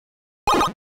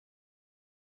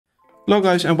Hello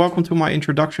guys and welcome to my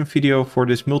introduction video for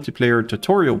this multiplayer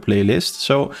tutorial playlist.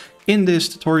 So in this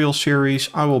tutorial series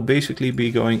I will basically be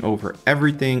going over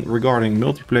everything regarding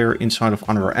multiplayer inside of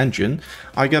Unreal Engine.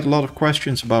 I get a lot of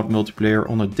questions about multiplayer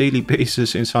on a daily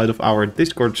basis inside of our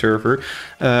Discord server.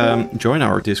 Join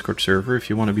our Discord server if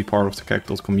you want to be part of the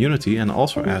Kekdot community and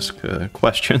also ask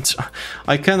questions.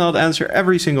 I cannot answer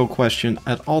every single question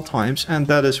at all times, and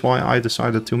that is why I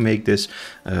decided to make this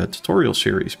tutorial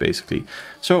series basically.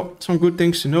 So some good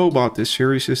things to know about this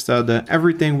series is that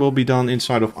everything will be done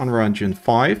inside of Unreal Engine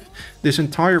 5. This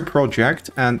entire project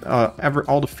and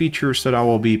all the features that I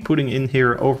will be putting in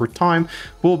here over time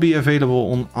will be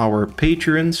available on our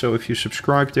Patreon. So if you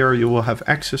subscribe there, you will have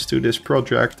access to this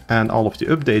project and all of the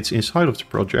updates inside of the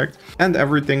project. And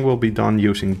everything will be done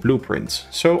using blueprints.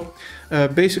 So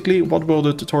basically, what will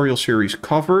the tutorial series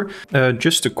cover?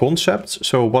 Just the concepts.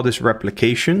 So what is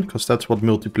replication? Because that's what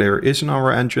multiplayer is in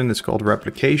our engine. It's called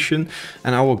replication.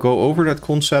 And I will go over that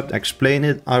concept, explain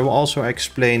it. I will also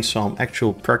explain some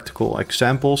actual practical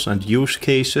examples and use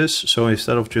cases. So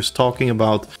instead of just talking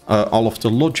about all of the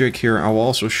logic here, I will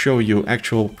also show you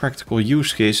actual practical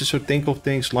use cases. So think of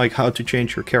things like how to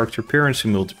change your character appearance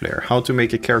in multiplayer, how to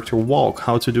make a character walk,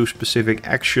 how to do specific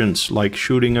actions like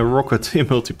shooting a rocket in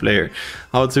multiplayer,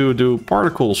 how to do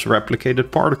particles,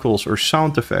 replicated particles, or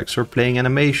sound effects, or playing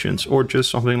animations, or just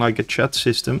something like a chat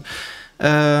system.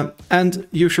 And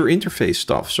user interface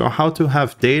stuff. So how to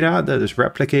have data that is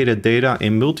replicated data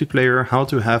in multiplayer, how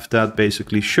to have that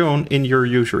basically shown in your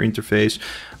user interface,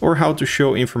 or how to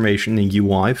show information in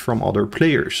UI from other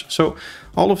players. So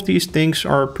all of these things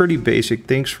are pretty basic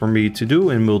things for me to do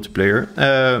in multiplayer.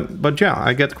 But yeah,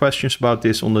 I get questions about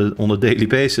this on a daily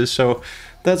basis. So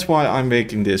that's why I'm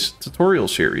making this tutorial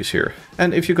series here.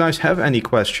 And if you guys have any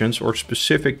questions or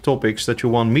specific topics that you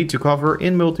want me to cover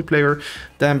in multiplayer,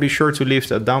 then be sure to leave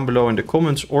that down below in the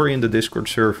comments or in the Discord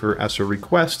server as a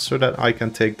request so that I can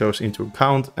take those into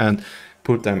account and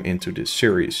put them into this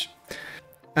series.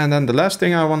 And then the last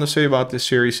thing I want to say about this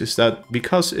series is that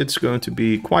because it's going to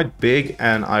be quite big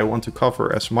and I want to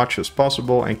cover as much as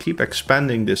possible and keep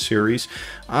expanding this series,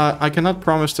 I cannot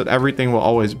promise that everything will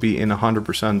always be in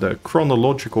 100%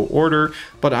 chronological order,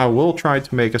 but I will try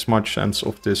to make as much sense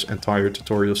of this entire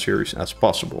tutorial series as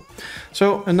possible.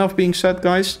 So enough being said,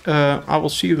 guys, I will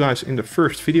see you guys in the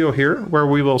first video here, where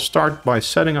we will start by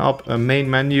setting up a main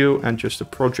menu and just a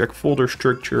project folder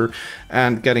structure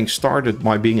and getting started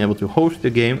by being able to host the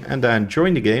game and then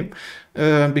join the game,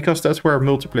 because that's where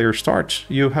multiplayer starts.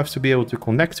 You have to be able to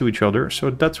connect to each other,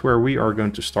 so that's where we are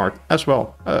going to start as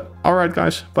well. Alright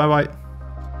guys, bye bye.